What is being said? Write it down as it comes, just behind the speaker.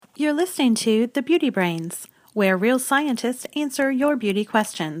You're listening to The Beauty Brains, where real scientists answer your beauty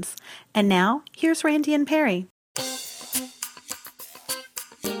questions. And now, here's Randy and Perry.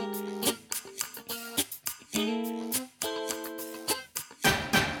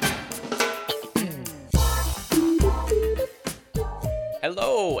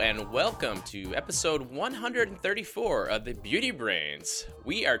 Hello and welcome to episode 134 of The Beauty Brains.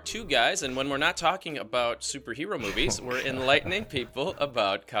 We are two guys, and when we're not talking about superhero movies, we're enlightening people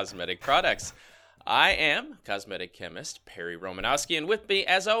about cosmetic products. I am cosmetic chemist Perry Romanowski, and with me,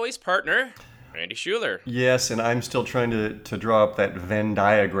 as always, partner Randy Schuler. Yes, and I'm still trying to draw up that Venn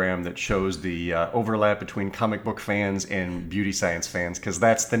diagram that shows the overlap between comic book fans and beauty science fans, because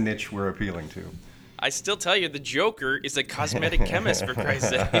that's the niche we're appealing to. I still tell you, the Joker is a cosmetic chemist, for Christ's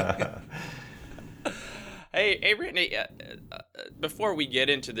sake. Hey, Randy, before we get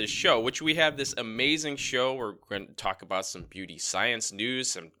into this show, which we have this amazing show, we're going to talk about some beauty science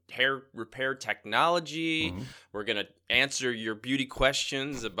news, some hair repair technology. Mm-hmm. We're going to answer your beauty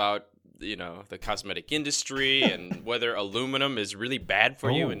questions about, the cosmetic industry and whether aluminum is really bad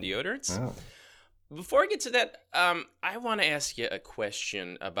for you in deodorants. Oh. Before I get to that, I want to ask you a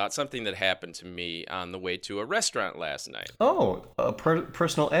question about something that happened to me on the way to a restaurant last night. Oh, a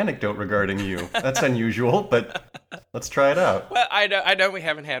personal anecdote regarding you. That's unusual, but let's try it out. Well, I know we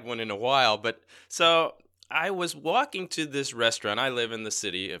haven't had one in a while, but so I was walking to this restaurant. I live in the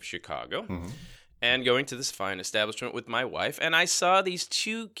city of Chicago, and going to this fine establishment with my wife, and I saw these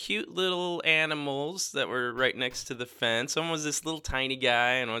two cute little animals that were right next to the fence. One was this little tiny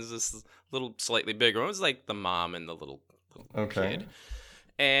guy, and one was this little slightly bigger. It was like the mom and the little kid.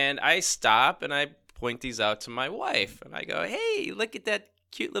 And I stop and I point these out to my wife. And I go, hey, look at that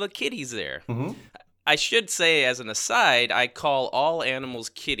cute little kitties there. Mm-hmm. I should say, as an aside, I call all animals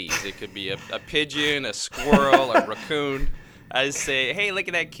kitties. It could be a pigeon, a squirrel, a raccoon. I say, hey, look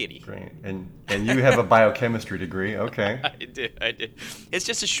at that kitty. Great. And you have a biochemistry degree. Okay. I do. It's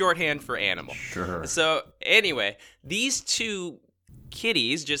just a shorthand for animal. Sure. So anyway, these two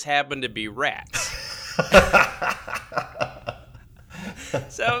kitties just happen to be rats.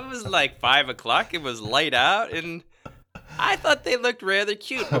 So it was like 5 o'clock. It was light out, and I thought they looked rather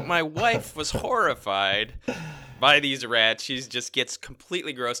cute. But my wife was horrified by these rats. She just gets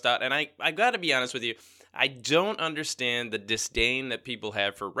completely grossed out. And I got to be honest with you, I don't understand the disdain that people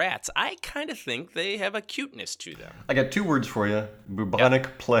have for rats. I kind of think they have a cuteness to them. I got 2 words for you: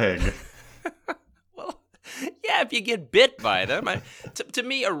 bubonic plague. Yeah, if you get bit by them. To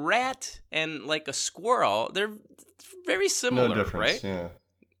me, a rat and like a squirrel, they're very similar, no difference, right?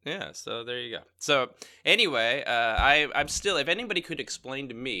 Yeah, so there you go. So anyway, I'm still, if anybody could explain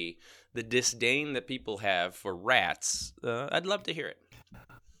to me the disdain that people have for rats, I'd love to hear it.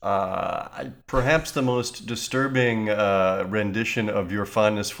 Perhaps the most disturbing rendition of your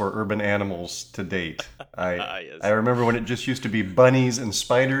fondness for urban animals to date. Yes. I remember when it just used to be bunnies and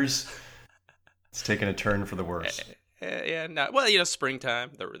spiders. It's taken a turn for the worse. Well,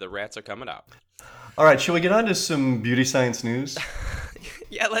 springtime, the rats are coming out. All right, shall we get on to some beauty science news?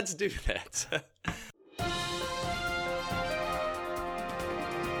 Yeah, let's do that.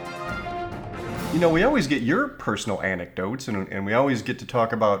 We always get your personal anecdotes, and we always get to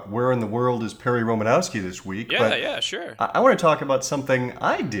talk about where in the world is Perry Romanowski this week. Yeah, sure. I want to talk about something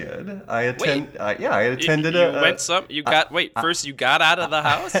I did. I attended First you got out of the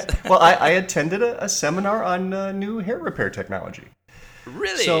house? Well, I attended a seminar on new hair repair technology.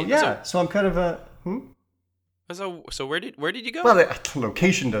 Really? So I'm kind of a... So where did you go? Well, the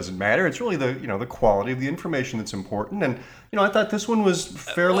location doesn't matter. It's really the quality of the information that's important. And I thought this one was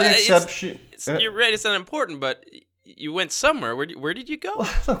fairly exceptional. You're right. It's not important, but you went somewhere. Where did you go?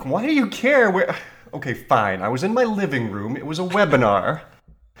 Well, look, why do you care? Okay, fine. I was in my living room. It was a webinar.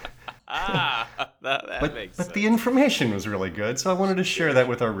 That makes sense. But the information was really good, so I wanted to share that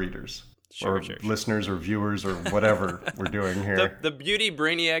with our readers. Sure. Listeners or viewers or whatever we're doing here. The beauty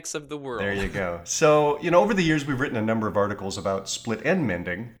brainiacs of the world. There you go. So, over the years we've written a number of articles about split end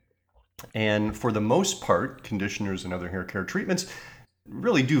mending. And for the most part, conditioners and other hair care treatments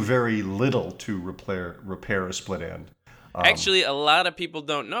really do very little to repair a split end. Actually, a lot of people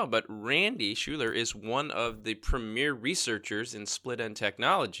don't know, but Randy Schuler is one of the premier researchers in split-end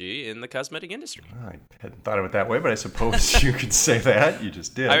technology in the cosmetic industry. I hadn't thought of it that way, but I suppose you could say that. You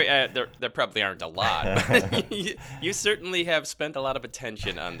just did. There probably aren't a lot, but you certainly have spent a lot of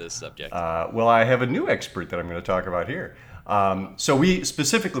attention on this subject. Well, I have a new expert that I'm going to talk about here. So we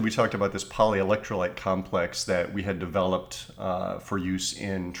talked about this polyelectrolyte complex that we had developed for use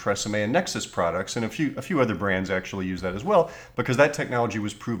in Tresemme and Nexus products, and a few other brands actually use that as well, because that technology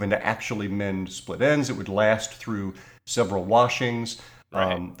was proven to actually mend split ends. It would last through several washings.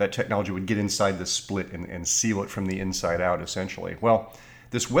 Right. That technology would get inside the split and seal it from the inside out, essentially. Well,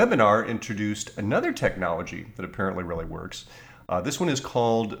 this webinar introduced another technology that apparently really works. This one is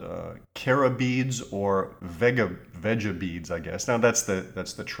called Cara beads or Vega beads, I guess. Now that's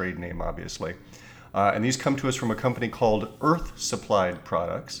the trade name, obviously. And these come to us from a company called Earth Supplied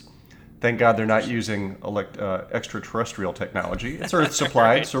Products. Thank God they're not using extraterrestrial technology. It's Earth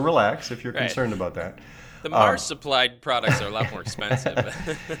supplied, Right. so relax if you're Right. concerned about that. The Mars supplied products are a lot more expensive.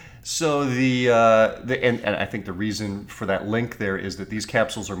 So and I think the reason for that link there is that these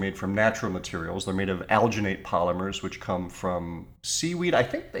capsules are made from natural materials. They're made of alginate polymers, which come from seaweed. I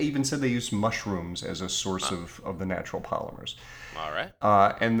think they even said they use mushrooms as a source of the natural polymers. All right.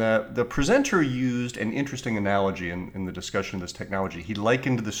 And the presenter used an interesting analogy in the discussion of this technology. He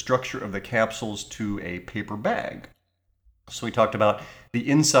likened the structure of the capsules to a paper bag. So we talked about the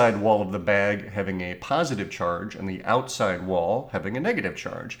inside wall of the bag having a positive charge and the outside wall having a negative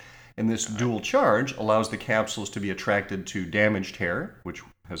charge. And this dual charge allows the capsules to be attracted to damaged hair, which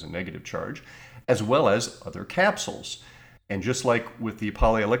has a negative charge, as well as other capsules. And just like with the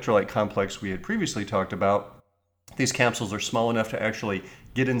polyelectrolyte complex we had previously talked about, these capsules are small enough to actually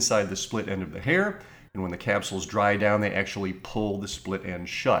get inside the split end of the hair. And when the capsules dry down, they actually pull the split end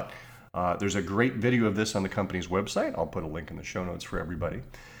shut. There's a great video of this on the company's website. I'll put a link in the show notes for everybody.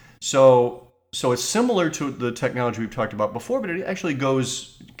 So it's similar to the technology we've talked about before, but it actually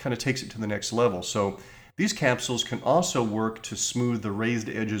kind of takes it to the next level. So these capsules can also work to smooth the raised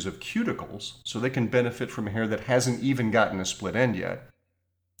edges of cuticles, so they can benefit from hair that hasn't even gotten a split end yet.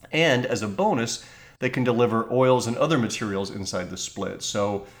 And as a bonus, they can deliver oils and other materials inside the split.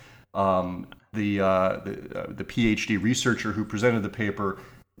 So the PhD researcher who presented the paper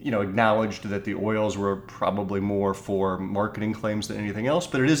acknowledged that the oils were probably more for marketing claims than anything else,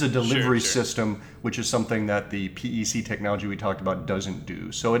 but it is a delivery system, which is something that the PEC technology we talked about doesn't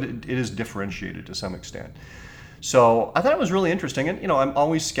do. So it is differentiated to some extent. So I thought it was really interesting, and I'm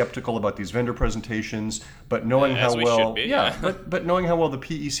always skeptical about these vendor presentations, but knowing how well, but knowing how well the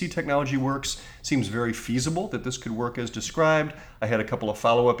PEC technology works seems very feasible that this could work as described. I had a couple of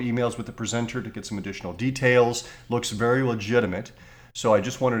follow-up emails with the presenter to get some additional details. Looks very legitimate. So I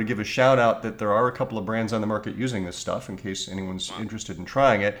just wanted to give a shout out that there are a couple of brands on the market using this stuff in case anyone's interested in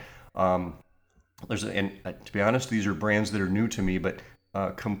trying it. To be honest, these are brands that are new to me, but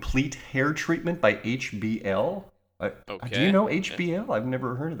Complete Hair Treatment by HBL. Okay. Do you know HBL? I've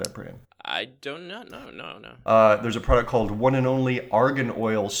never heard of that brand. I don't know. No. There's a product called One and Only Argan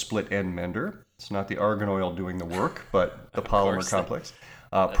Oil Split End Mender. It's not the argan oil doing the work, but the polymer complex.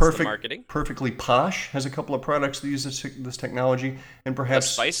 Perfectly Posh has a couple of products that use this technology, and perhaps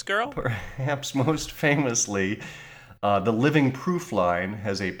the Spice Girl. Perhaps most famously, the Living Proof line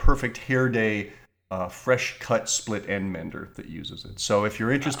has a Perfect Hair Day fresh cut split end mender that uses it. So if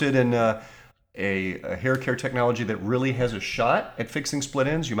you're interested in a hair care technology that really has a shot at fixing split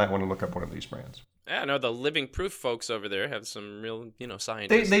ends, you might want to look up one of these brands. Yeah, no, the Living Proof folks over there have some real,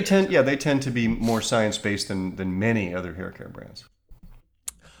 scientists. They tend to be more science based than many other hair care brands.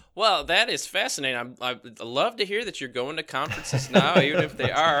 Well, that is fascinating. I love to hear that you're going to conferences now, even if they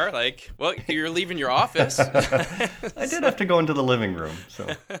are you're leaving your office. I did have to go into the living room, so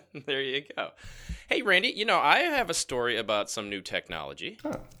there you go. Hey, Randy, I have a story about some new technology.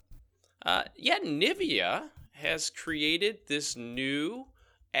 Huh. Nivea has created this new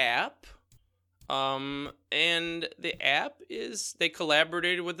app. And the app they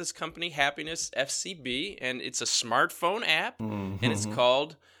collaborated with this company, Happiness FCB, and it's a smartphone app, and it's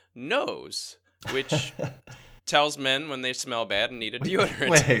called Nose, which tells men when they smell bad and need a deodorant.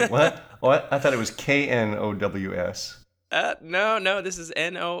 Wait, what? I thought it was KNOWS. No, this is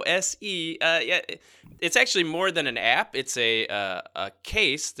NOSE. It's actually more than an app. It's a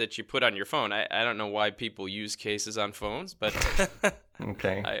case that you put on your phone. I don't know why people use cases on phones, but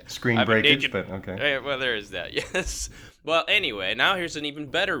okay, screen breakage, but okay. Well, there is that. Yes. Well, anyway, now here's an even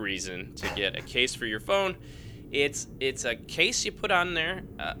better reason to get a case for your phone. It's a case you put on there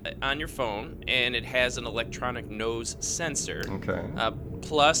on your phone, and it has an electronic nose sensor. Okay.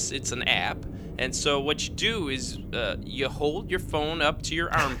 Plus, it's an app. And so what you do is you hold your phone up to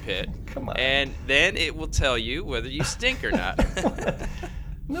your armpit, Come on. and then it will tell you whether you stink or not.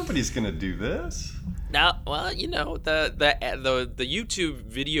 Nobody's gonna do this. Now, well, the YouTube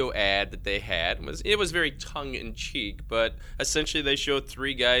video ad that they had was very tongue in cheek, but essentially they showed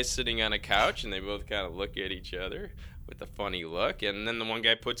three guys sitting on a couch, and they both kind of look at each other with a funny look, and then the one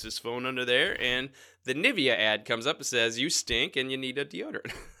guy puts his phone under there, and the Nivea ad comes up and says, "You stink, and you need a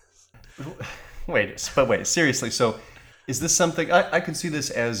deodorant." Wait, seriously. So, is this something I could see this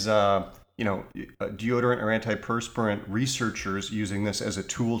as deodorant or antiperspirant researchers using this as a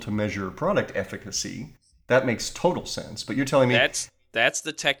tool to measure product efficacy. That makes total sense. But you're telling me that's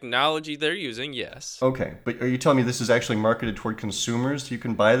the technology they're using, yes. Okay, but are you telling me this is actually marketed toward consumers? You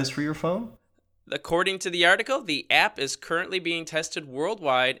can buy this for your phone? According to the article, the app is currently being tested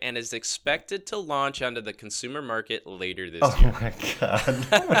worldwide and is expected to launch onto the consumer market later this year. Oh my God!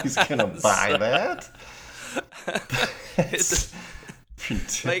 Nobody's gonna buy that. It's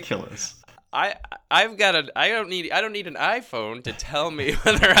ridiculous. I don't need an iPhone to tell me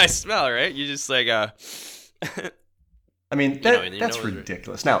whether I smell, right? You just like I mean, that's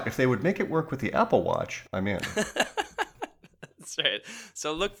ridiculous. Now, if they would make it work with the Apple Watch, I'm in. That's right.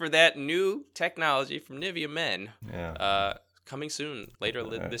 So look for that new technology from Nivea Men. Yeah. Coming soon, later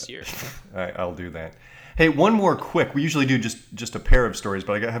this year. All right, I'll do that. Hey, one more quick. We usually do just a pair of stories,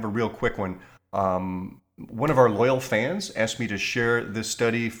 but I gotta have a real quick one. One of our loyal fans asked me to share this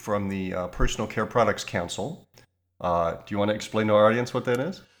study from the Personal Care Products Council. Do you want to explain to our audience what that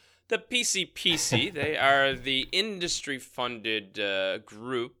is? The PCPC, they are the industry-funded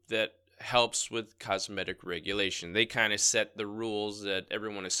group that helps with cosmetic regulation. They kind of set the rules that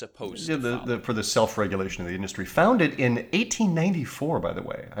everyone is supposed to follow. For the self-regulation of the industry. Founded in 1894, by the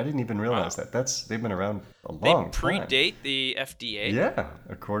way. I didn't even realize that. They've been around a long time. They predate the FDA. Yeah,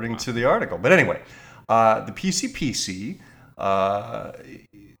 according to the article. But anyway, the PCPC...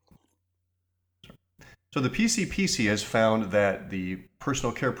 So the PCPC has found that the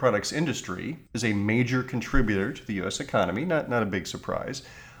personal care products industry is a major contributor to the U.S. economy. Not a big surprise.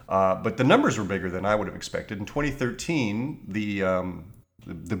 But the numbers were bigger than I would have expected. In 2013,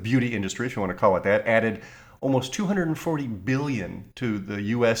 the beauty industry, if you want to call it that, added almost $240 billion to the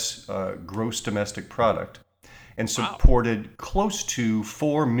U.S. Gross domestic product and supported close to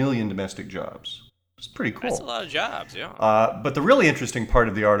 4 million domestic jobs. It's pretty cool. That's a lot of jobs, yeah. But the really interesting part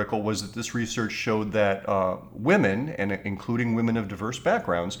of the article was that this research showed that women, and including women of diverse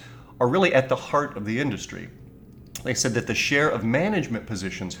backgrounds, are really at the heart of the industry. They said that the share of management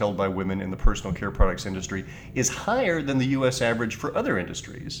positions held by women in the personal care products industry is higher than the U.S. average for other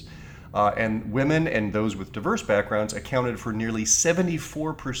industries. And women and those with diverse backgrounds accounted for nearly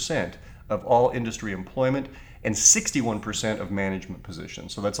 74% of all industry employment and 61% of management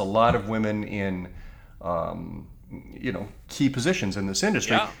positions. So that's a lot of women in key positions in this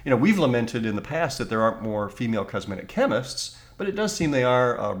industry. Yeah. We've lamented in the past that there aren't more female cosmetic chemists, but it does seem they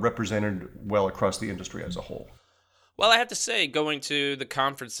are represented well across the industry as a whole. Well, I have to say, going to the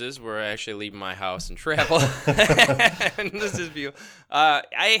conferences where I actually leave my house and travel, and this is view,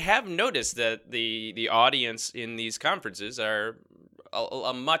 I have noticed that the audience in these conferences are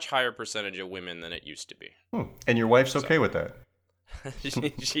a much higher percentage of women than it used to be. And your wife's okay with that?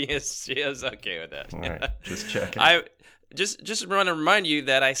 She is okay with that. All right, just checking. I just want to remind you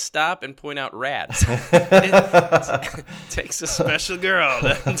that I stop and point out rats. It takes a special girl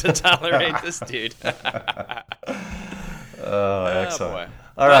to tolerate this dude. Oh, excellent. Boy.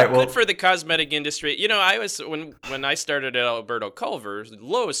 All right, well, good for the cosmetic industry. I was when I started at Alberto Culver's,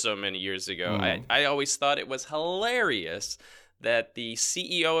 Lowe's, so many years ago. I always thought it was hilarious that the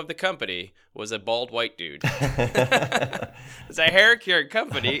CEO of the company was a bald white dude. It's a hair care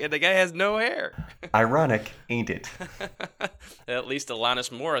company, and the guy has no hair. Ironic, ain't it? At least Alanis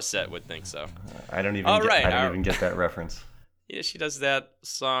Morissette would think so. I don't even get that reference. Yeah, she does that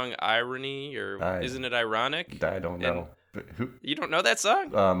song "Irony," or isn't it ironic? I don't know. But who? You don't know that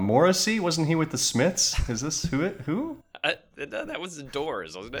song? Morrissey, wasn't he with the Smiths? Is this who? That was the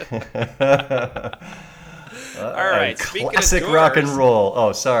Doors, wasn't it? All right, classic rock and roll.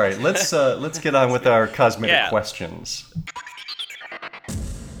 Oh, sorry. Let's get on with our cosmetic questions.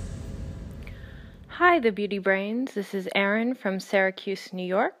 Hi, the Beauty Brains. This is Erin from Syracuse, New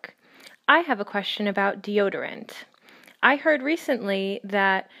York. I have a question about deodorant. I heard recently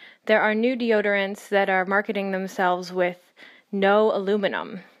that there are new deodorants that are marketing themselves with no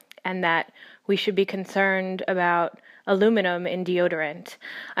aluminum, and that we should be concerned about aluminum in deodorant.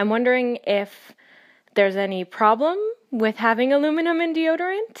 I'm wondering if there's any problem with having aluminum in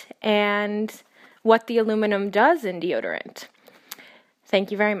deodorant and what the aluminum does in deodorant.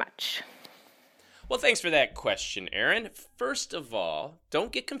 Thank you very much. Well, thanks for that question, Erin. First of all,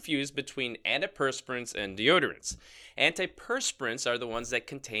 don't get confused between antiperspirants and deodorants. Antiperspirants are the ones that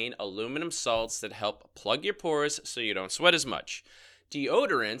contain aluminum salts that help plug your pores so you don't sweat as much.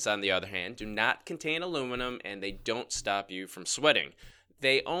 Deodorants, on the other hand, do not contain aluminum and they don't stop you from sweating.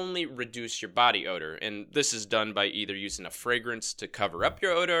 They only reduce your body odor, and this is done by either using a fragrance to cover up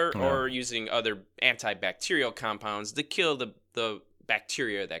your odor or using other antibacterial compounds to kill the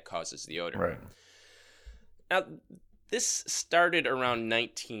bacteria that causes the odor. Right. Now, This started around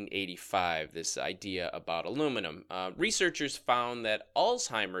 1985, this idea about aluminum. Researchers found that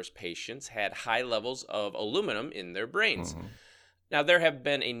Alzheimer's patients had high levels of aluminum in their brains. Now, there have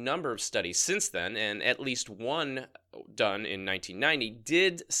been a number of studies since then, and at least one done in 1990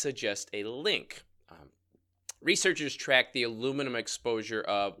 did suggest a link. Researchers tracked the aluminum exposure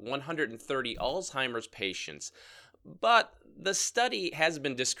of 130 Alzheimer's patients, but the study has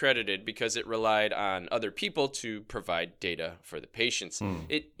been discredited because it relied on other people to provide data for the patients.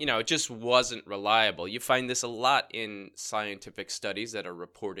 It just wasn't reliable. You find this a lot in scientific studies that are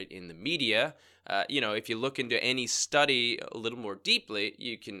reported in the media. If you look into any study a little more deeply,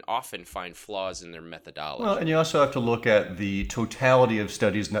 you can often find flaws in their methodology. Well, and you also have to look at the totality of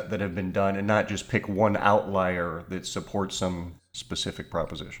studies that have been done and not just pick one outlier that supports some specific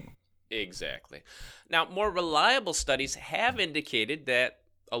proposition. Exactly. Now, more reliable studies have indicated that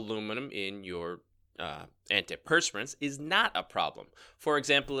aluminum in your antiperspirants is not a problem. For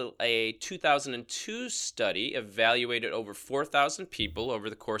example, a 2002 study evaluated over 4,000 people over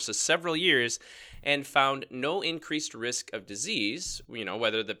the course of several years and found no increased risk of disease,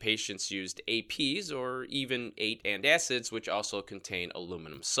 whether the patients used APs or even ate antacids, which also contain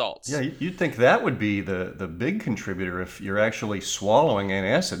aluminum salts. Yeah, you'd think that would be the big contributor if you're actually swallowing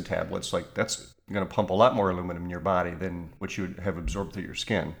antacid tablets. Like, that's going to pump a lot more aluminum in your body than what you would have absorbed through your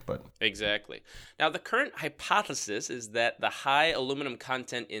skin. But exactly. Now, the current hypothesis is that the high aluminum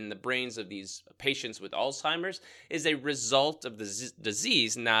content in the brains of these patients with Alzheimer's is a result of the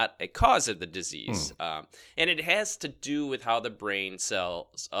disease, not a cause of the disease. And it has to do with how the brain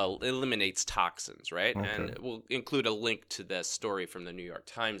cells eliminates toxins, right? Okay. And we'll include a link to the story from the New York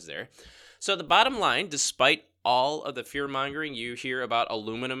Times there. So the bottom line, despite all of the fear-mongering you hear about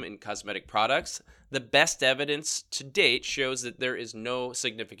aluminum in cosmetic products, the best evidence to date shows that there is no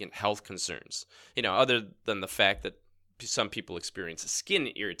significant health concerns, other than the fact that some people experience skin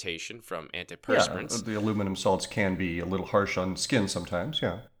irritation from antiperspirants. Yeah, the aluminum salts can be a little harsh on skin sometimes,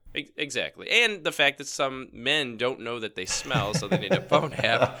 yeah. Exactly. And the fact that some men don't know that they smell, so they need a phone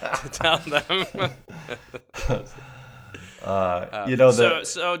app to tell them.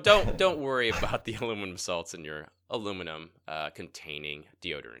 So don't worry about the aluminum salts in your aluminum containing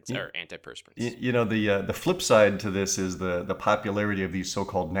deodorants or antiperspirants. The flip side to this is the popularity of these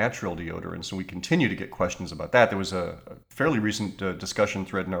so-called natural deodorants, and we continue to get questions about that. There was a fairly recent discussion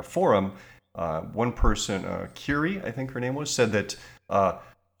thread in our forum. One person, Curie, I think her name was, said that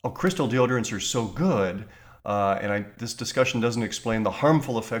crystal deodorants are so good, and this discussion doesn't explain the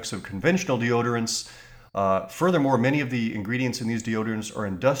harmful effects of conventional deodorants. Furthermore, many of the ingredients in these deodorants are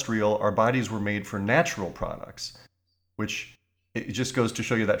industrial. Our bodies were made for natural products, which it just goes to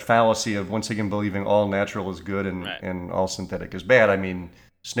show you that fallacy of once again believing all natural is good and all synthetic is bad. I mean,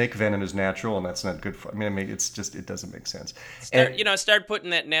 snake venom is natural, and that's not good for. It's just, it doesn't make sense. Start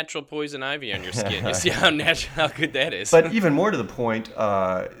putting that natural poison ivy on your skin. You see how good that is. But even more to the point,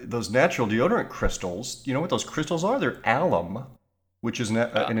 those natural deodorant crystals. You know what those crystals are? They're alum, which is an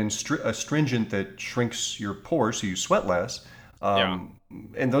astringent that shrinks your pores so you sweat less.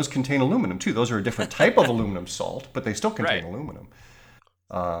 And those contain aluminum too. Those are a different type of aluminum salt, but they still contain aluminum.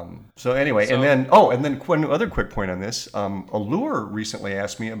 And then one other quick point on this. Allure recently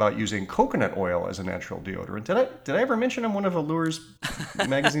asked me about using coconut oil as a natural deodorant. Did I ever mention I'm one of Allure's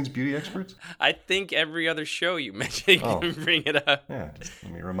magazine's beauty experts? I think every other show you mention, you can bring it up. Yeah, just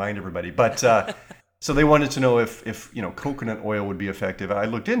let me remind everybody. But so they wanted to know if coconut oil would be effective. I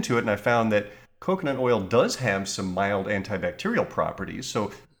looked into it and I found that coconut oil does have some mild antibacterial properties.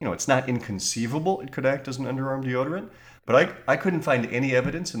 So, it's not inconceivable it could act as an underarm deodorant. But I couldn't find any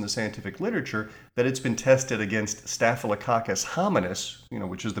evidence in the scientific literature that it's been tested against Staphylococcus hominis,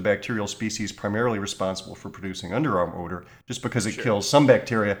 which is the bacterial species primarily responsible for producing underarm odor. Just because it kills some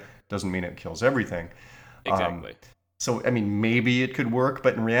bacteria doesn't mean it kills everything. Exactly. So, maybe it could work,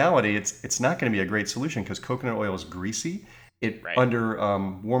 but in reality, it's not going to be a great solution because coconut oil is greasy. Under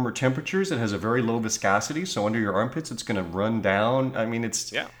warmer temperatures, it has a very low viscosity. So under your armpits, it's going to run down.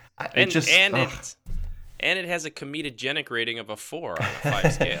 And it has a comedogenic rating of a 4 on a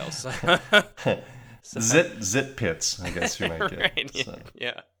 5 scale. Zit pits, I guess you might get. Right,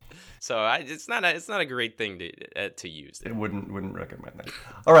 yeah. So it's not a great thing to use. I wouldn't recommend that.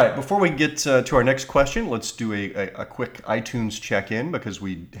 All right, before we get to our next question, let's do a quick iTunes check-in because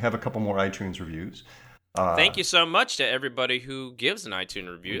we have a couple more iTunes reviews. Thank you so much to everybody who gives an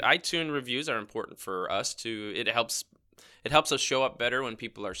iTunes review. iTunes reviews are important for us it helps us show up better when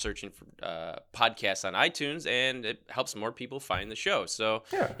people are searching for podcasts on iTunes, and it helps more people find the show. So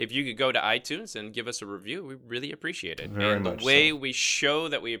if you could go to iTunes and give us a review, we really appreciate it. Very and much the way so. we show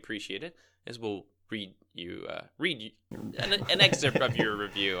that we appreciate it is we'll read you read an excerpt of your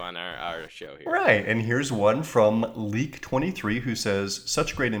review on our show here. Right, and here's one from Leak23 who says,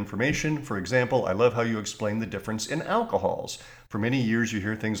 such great information. For example, I love how you explain the difference in alcohols. For many years you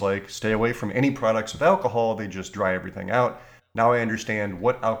hear things like, stay away from any products with alcohol, they just dry everything out. Now I understand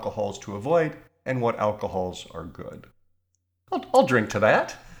what alcohols to avoid and what alcohols are good. I'll drink to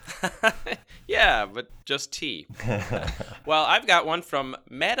that. Yeah, but just tea. Well, I've got one from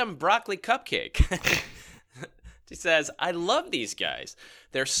Madam Broccoli Cupcake. She says, I love these guys.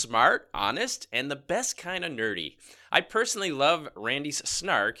 They're smart, honest, and the best kind of nerdy. I personally love Randy's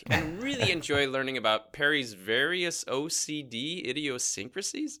snark and really enjoy learning about Perry's various OCD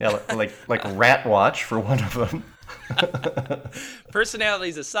idiosyncrasies. Yeah, like Rat Watch for one of them.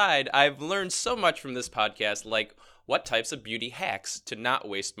 Personalities aside, I've learned so much from this podcast, like what types of beauty hacks to not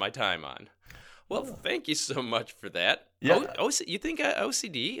waste my time on. Well, thank you so much for that. Yeah. You think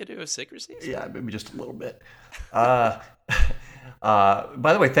OCD idiosyncrasies? Yeah, maybe just a little bit. By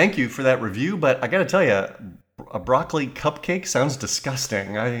the way, thank you for that review, but I got to tell you, a broccoli cupcake sounds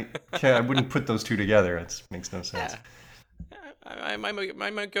disgusting. I wouldn't put those two together. It makes no sense. Yeah. I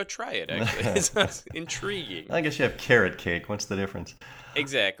might go try it, actually. It sounds intriguing. I guess you have carrot cake. What's the difference?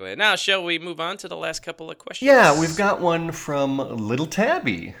 Exactly. Now, shall we move on to the last couple of questions? Yeah, we've got one from Little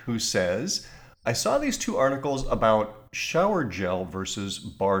Tabby who says, I saw these two articles about shower gel versus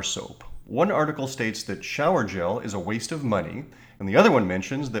bar soap. One article states that shower gel is a waste of money, and the other one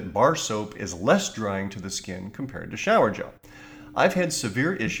mentions that bar soap is less drying to the skin compared to shower gel. I've had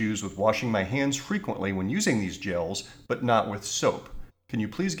severe issues with washing my hands frequently when using these gels, but not with soap. Can you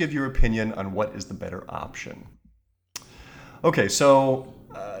please give your opinion on what is the better option? Okay, so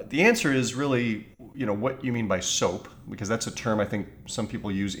the answer is really, what you mean by soap, because that's a term I think some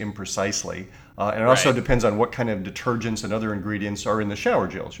people use imprecisely. And it also depends on what kind of detergents and other ingredients are in the shower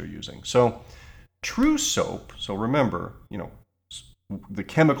gels you're using. So true soap, so remember, the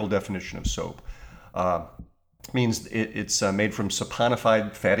chemical definition of soap means it's made from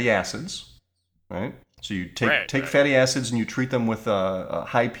saponified fatty acids, right? So you take fatty acids and you treat them with a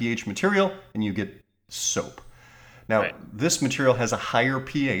high pH material and you get soap. Now, this material has a higher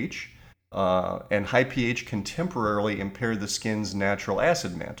pH, and high pH can temporarily impair the skin's natural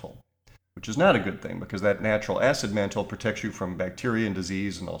acid mantle, which is not a good thing because that natural acid mantle protects you from bacteria and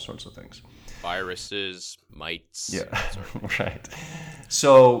disease and all sorts of things. Viruses, mites. Yeah, right.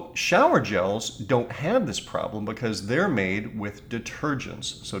 So shower gels don't have this problem because they're made with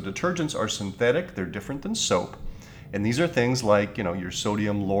detergents. So detergents are synthetic, they're different than soap. And these are things like, your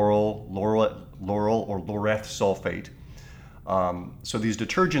sodium lauryl or laureth sulfate. So these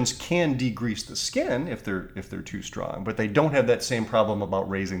detergents can degrease the skin if they're too strong, but they don't have that same problem about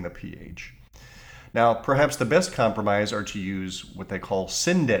raising the pH. Now, perhaps the best compromise are to use what they call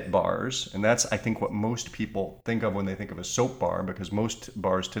Syndet bars, and that's, I think, what most people think of when they think of a soap bar, because most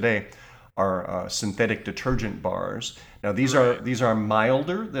bars today are synthetic detergent bars. Now, these are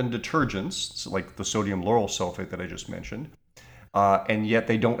milder than detergents, like the sodium lauryl sulfate that I just mentioned, and yet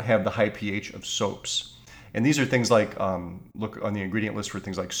they don't have the high pH of soaps. And these are things like, look on the ingredient list for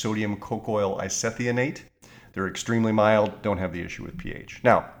things like sodium cocoyl isethionate. They're extremely mild, don't have the issue with pH.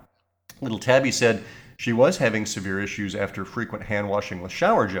 Now, Little Tabby said she was having severe issues after frequent hand washing with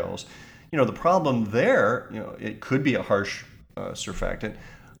shower gels. The problem there, it could be a harsh surfactant,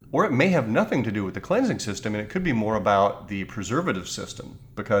 or it may have nothing to do with the cleansing system, and it could be more about the preservative system,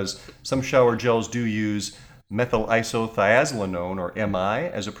 because some shower gels do use methyl isothiazolinone, or MI,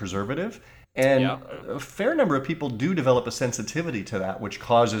 as a preservative, and a fair number of people do develop a sensitivity to that, which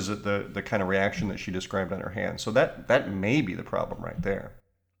causes the kind of reaction that she described on her hands. So that may be the problem right there.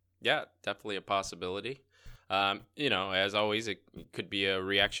 Yeah, definitely a possibility. As always, it could be a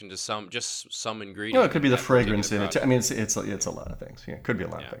reaction to some ingredient. It could be the fragrance in it. I mean, it's a lot of things. Yeah, it could be a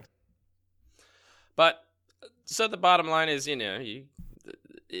lot of things. But so the bottom line is,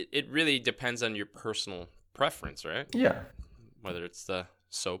 it really depends on your personal preference, right? Yeah. Whether it's the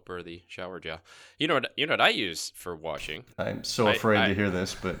soap or the shower gel. You know what I use for washing? I'm so afraid to hear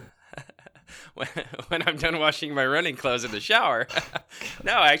this, but when I'm done washing my running clothes in the shower.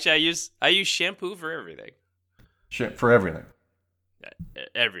 No, actually, I use shampoo for everything. For everything?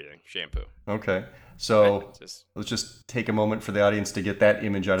 Everything. Shampoo. Okay. So let's just take a moment for the audience to get that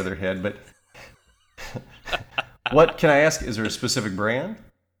image out of their head. But what can I ask? Is there a specific brand?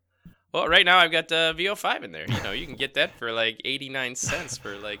 Well, right now I've got the VO5 in there. You can get that for like 89 cents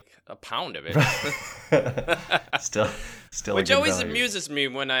for like a pound of it. Still, which always amuses me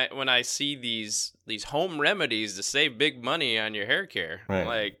when I see these home remedies to save big money on your hair care. Right.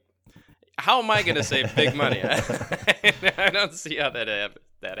 Like, how am I going to save big money? I don't see how that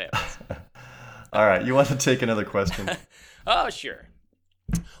happens. All right, you want to take another question? Oh, sure.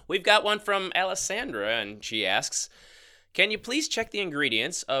 We've got one from Alessandra, and she asks, can you please check the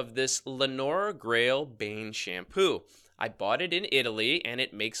ingredients of this Lenore Grail Bane shampoo? I bought it in Italy, and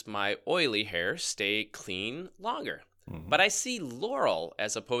it makes my oily hair stay clean longer. But I see laurel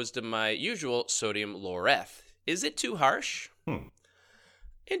as opposed to my usual sodium laureth. Is it too harsh?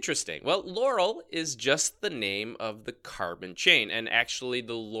 Interesting. Well, laurel is just the name of the carbon chain, and actually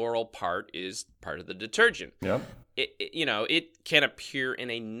the laurel part is part of the detergent. Yep. It can appear in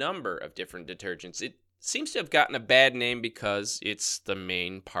a number of different detergents. It seems to have gotten a bad name because it's the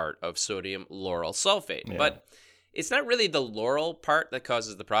main part of sodium lauryl sulfate. Yeah. But it's not really the laurel part that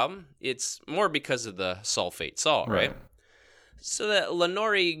causes the problem. It's more because of the sulfate salt, right? So the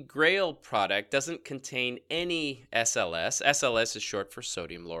Lenore Grail product doesn't contain any SLS. SLS is short for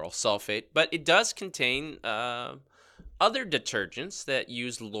sodium lauryl sulfate, but it does contain other detergents that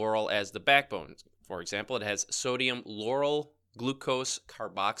use laurel as the backbone. For example, it has sodium lauryl glucose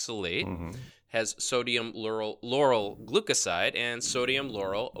carboxylate, has sodium lauryl glucoside, and sodium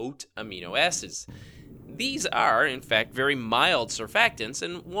lauryl oat amino acids. These are, in fact, very mild surfactants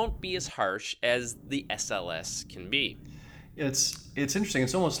and won't be as harsh as the SLS can be. It's interesting.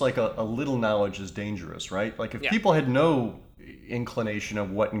 It's almost like a little knowledge is dangerous, right? Like if people had no inclination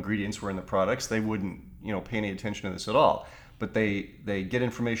of what ingredients were in the products, they wouldn't, pay any attention to this at all. But they get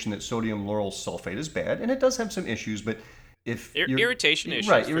information that sodium lauryl sulfate is bad, and it does have some issues, but if irritation issues,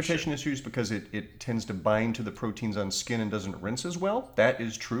 right, irritation issues because it tends to bind to the proteins on skin and doesn't rinse as well. That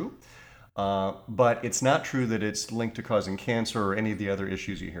is true. But it's not true that it's linked to causing cancer or any of the other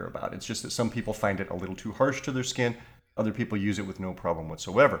issues you hear about. It's just that some people find it a little too harsh to their skin. Other people use it with no problem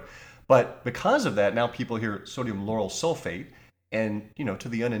whatsoever. But because of that, now people hear sodium lauryl sulfate. And, to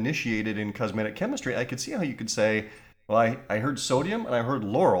the uninitiated in cosmetic chemistry, I could see how you could say, well, I heard sodium and I heard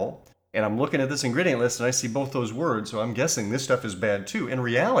laurel, and I'm looking at this ingredient list and I see both those words, so I'm guessing this stuff is bad too. In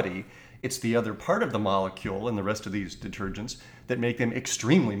reality, it's the other part of the molecule and the rest of these detergents that make them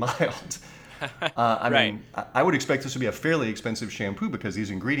extremely mild. I mean, I would expect this to be a fairly expensive shampoo because these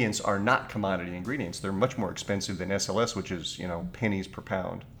ingredients are not commodity ingredients. They're much more expensive than SLS, which is, pennies per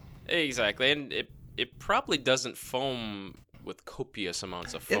pound. Exactly. And it probably doesn't foam with copious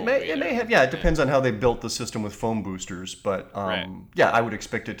amounts of foam. It may have, it depends on how they built the system with foam boosters. But, I would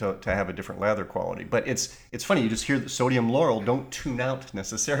expect it to have a different lather quality. But it's funny, you just hear the sodium lauryl, don't tune out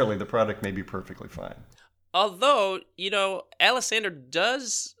necessarily. The product may be perfectly fine. Although, Alessandra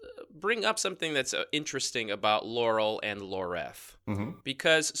does bring up something that's interesting about laurel and laureth.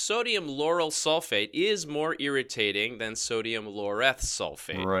 Because sodium lauryl sulfate is more irritating than sodium laureth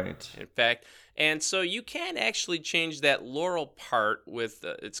sulfate. Right. In fact, and so you can actually change that laurel part with,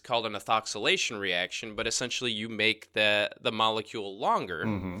 it's called an ethoxylation reaction, but essentially you make the molecule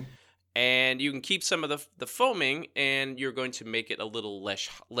longer. And you can keep some of the foaming, and you're going to make it a little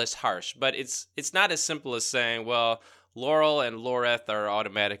less harsh. But it's not as simple as saying, well, laurel and laureth are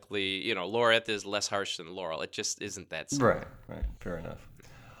automatically, laureth is less harsh than laurel. It just isn't that simple. Right. Fair enough.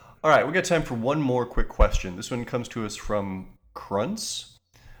 All right, we got time for one more quick question. This one comes to us from Krunz,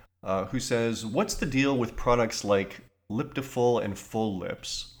 who says, what's the deal with products like Liptiful and Full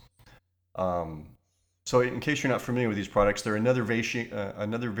Lips? So in case you're not familiar with these products, they're another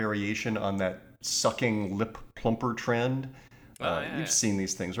variation on that sucking lip plumper trend. You've seen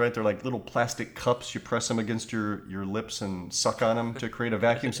these things, right? They're like little plastic cups. You press them against your lips and suck on them to create a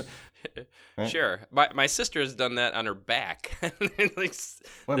vacuum. Right? Sure. My sister has done that on her back.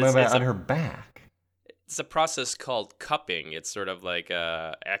 On her back? It's a process called cupping. It's sort of like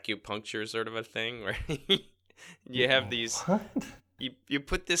acupuncture sort of a thing where you have these... What? You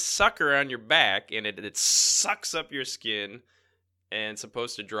put this sucker on your back, and it sucks up your skin, and it's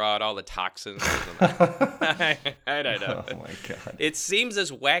supposed to draw out all the toxins. I don't know. Oh, my God. It seems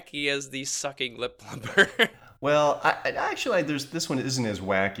as wacky as the sucking lip plumper. Well, actually, this one isn't as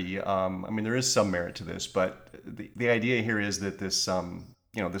wacky. There is some merit to this, but the idea here is that this,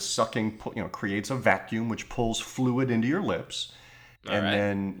 this sucking, creates a vacuum which pulls fluid into your lips,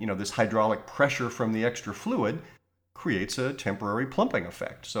 then, this hydraulic pressure from the extra fluid creates a temporary plumping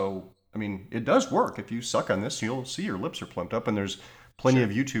effect. So, it does work. If you suck on this, you'll see your lips are plumped up, and there's plenty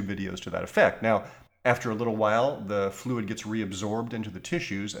of YouTube videos to that effect. Now, after a little while, the fluid gets reabsorbed into the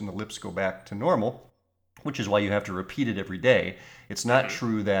tissues, and the lips go back to normal, which is why you have to repeat it every day. It's not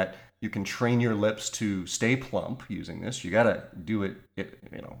true that you can train your lips to stay plump using this. You got to do it,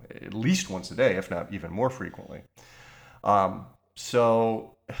 at least once a day, if not even more frequently.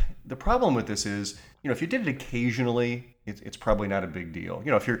 So the problem with this is, if you did it occasionally, it's probably not a big deal.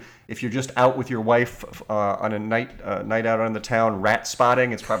 If you're just out with your wife on a night out on the town rat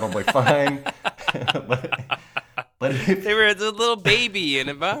spotting, it's probably fine. but if, They were a little baby in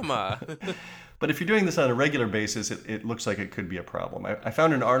a mama. but if you're doing this on a regular basis, it looks like it could be a problem. I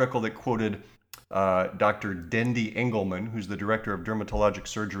found an article that quoted Dr. Dendy Engelman, who's the director of dermatologic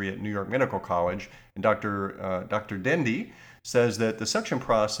surgery at New York Medical College. And Dr. Dendy says that the suction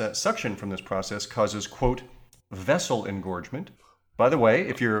from this process causes, quote, vessel engorgement. By the way,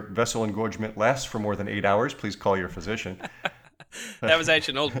 if your vessel engorgement lasts for more than 8 hours, please call your physician. That was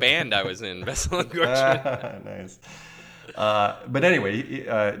actually an old band I was in, vessel engorgement. Nice. But anyway,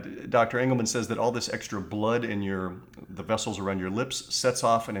 Dr. Engelman says that all this extra blood in the vessels around your lips sets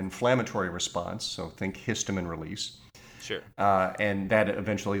off an inflammatory response. So think histamine release. Sure. And that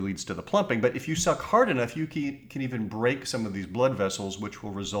eventually leads to the plumping. But if you suck hard enough, you can even break some of these blood vessels, which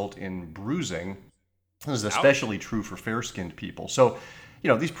will result in bruising. This is especially true for fair-skinned people. So,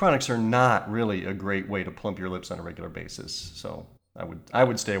 these products are not really a great way to plump your lips on a regular basis. So I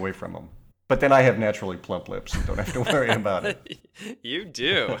would stay away from them. But then I have naturally plump lips and don't have to worry about it. You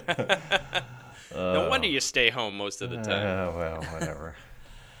do. No wonder you stay home most of the time. Well, whatever.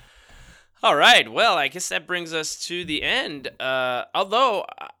 All right. Well, I guess that brings us to the end. Although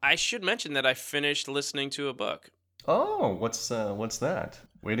I should mention that I finished listening to a book. Oh, what's that?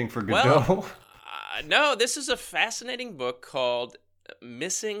 Waiting for Godot? No, this is a fascinating book called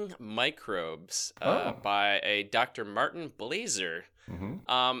Missing Microbes by a Dr. Martin Blazer.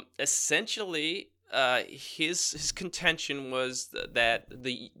 Mm-hmm. Essentially, his contention was that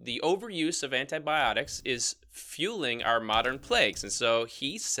the overuse of antibiotics is fueling our modern plagues. And so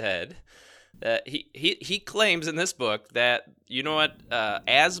he said that he claims in this book that,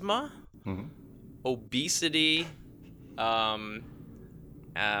 asthma, mm-hmm. obesity,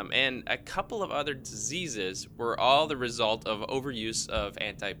 and a couple of other diseases were all the result of overuse of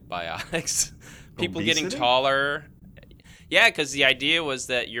antibiotics. People Obesity? Getting taller. Yeah, because the idea was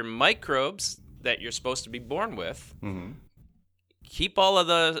that your microbes that you're supposed to be born with mm-hmm. keep all of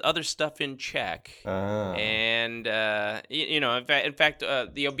the other stuff in check. And, in fact,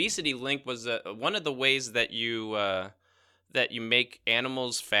 the obesity link was one of the ways that you make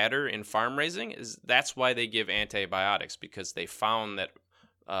animals fatter in farm raising. That's why they give antibiotics, because they found that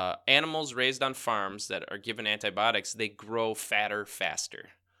animals raised on farms that are given antibiotics, they grow fatter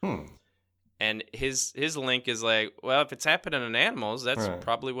faster. And his link is like, well, if it's happening in animals, that's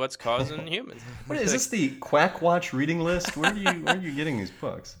probably what's causing humans. What is this, the Quack Watch reading list? Where are you getting these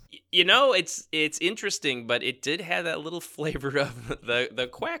books? It's interesting, but it did have that little flavor of the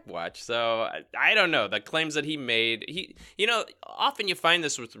Quack Watch. So I don't know, the claims that he made. Often you find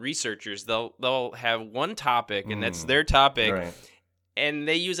this with researchers. They'll have one topic, and that's their topic. Right. And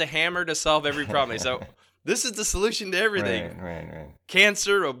they use a hammer to solve every problem. So this is the solution to everything. Right.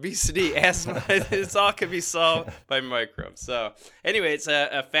 Cancer, obesity, asthma, it all can be solved by microbes. So anyway, it's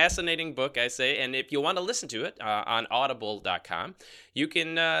a fascinating book, I say. And if you want to listen to it on audible.com, you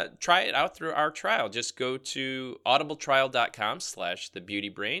can try it out through our trial. Just go to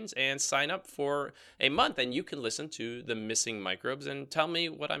audibletrial.com/thebeautybrains and sign up for a month, and you can listen to The Missing Microbes and tell me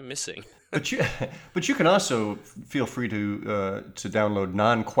what I'm missing. But you can also feel free to download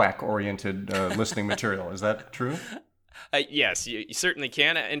non-quack oriented listening material. Is that true? Yes, you certainly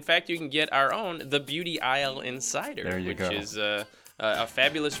can. In fact, you can get our own The Beauty Aisle Insider, which is a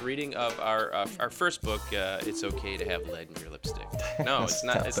fabulous reading of our first book, It's Okay to Have Lead in Your Lipstick. No, it's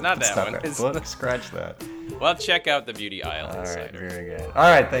not. It's not that one. Scratch that. Well, check out The Beauty Aisle Insider. All right, very good.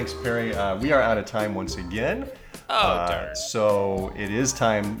 All right, thanks, Perry. We are out of time once again. Oh, darn. So it is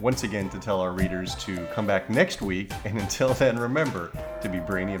time once again to tell our readers to come back next week. And until then, remember to be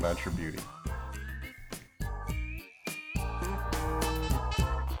brainy about your beauty.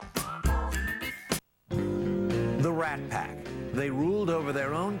 The Rat Pack. They ruled over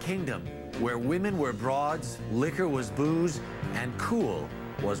their own kingdom, where women were broads, liquor was booze, and cool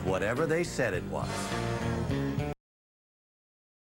was whatever they said it was.